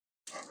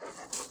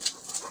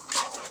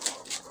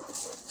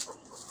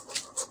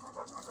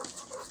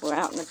We're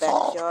out in the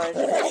backyard.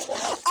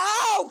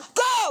 Oh,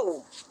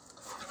 go!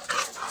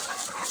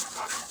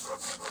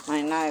 My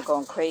anaya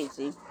going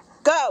crazy.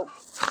 Go!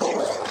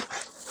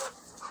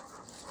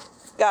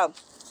 Go.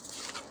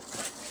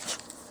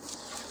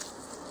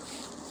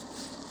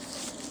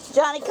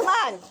 Johnny, come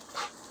on.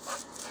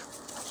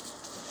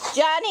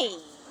 Johnny.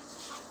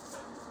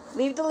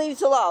 Leave the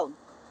leaves alone.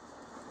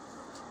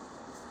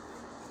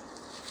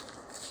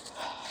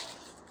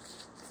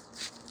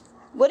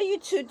 What are you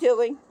two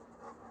doing?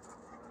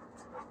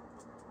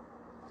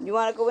 You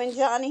want to go in,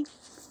 Johnny?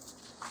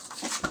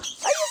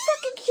 Are you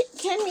fucking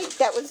kidding me?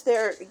 That was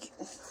their...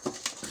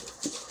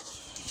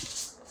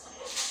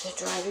 They're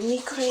driving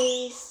me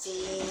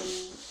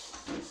crazy.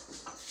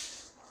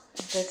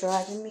 They're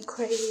driving me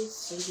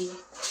crazy.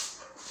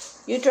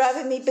 You're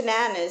driving me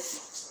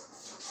bananas.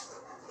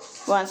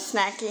 Want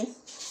snacky?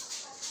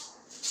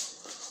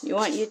 You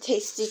want your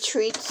tasty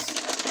treats?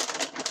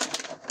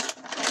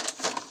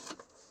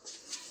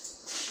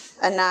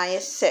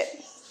 Anaya, sit.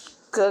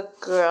 Good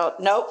girl.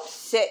 Nope,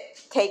 sit.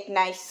 Take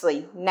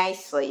nicely.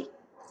 Nicely.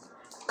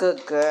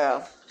 Good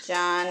girl.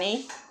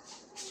 Johnny,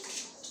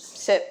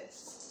 sit.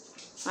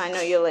 I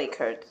know your leg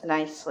hurts.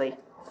 Nicely.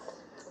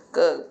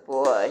 Good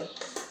boy.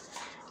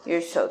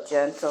 You're so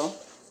gentle.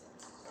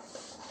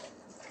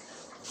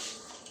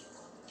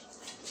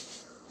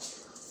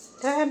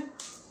 Go ahead.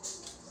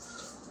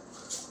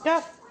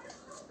 Go.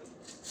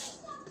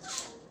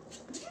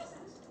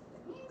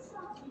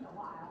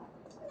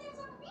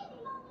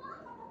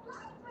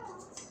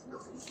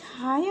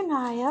 Hi,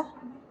 Anaya.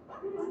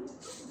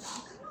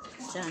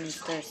 Johnny's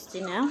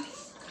thirsty now.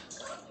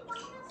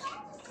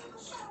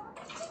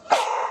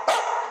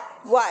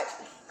 What?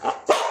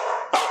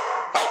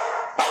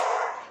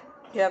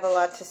 You have a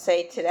lot to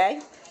say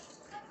today?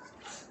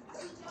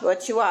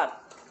 What you want?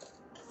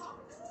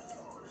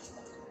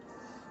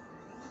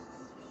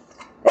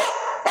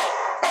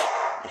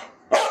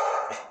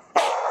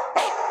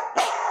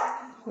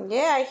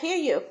 Yeah, I hear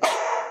you.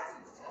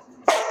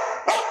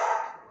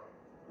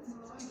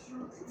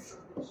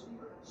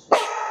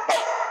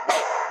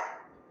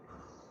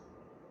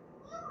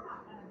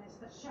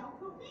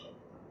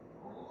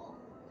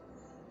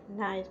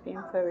 Now he's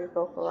being very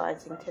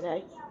vocalizing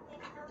today.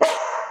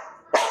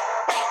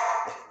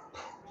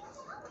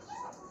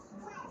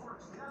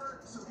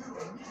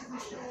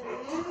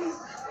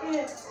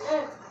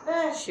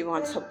 She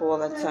wants a ball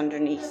that's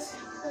underneath.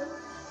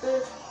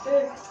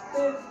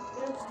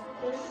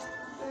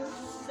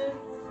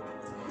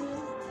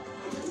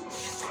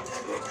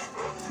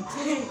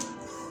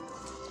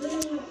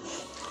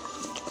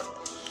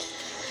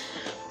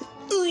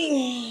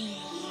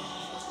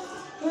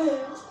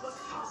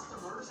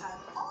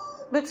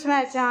 What's the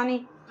matter,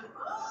 Johnny?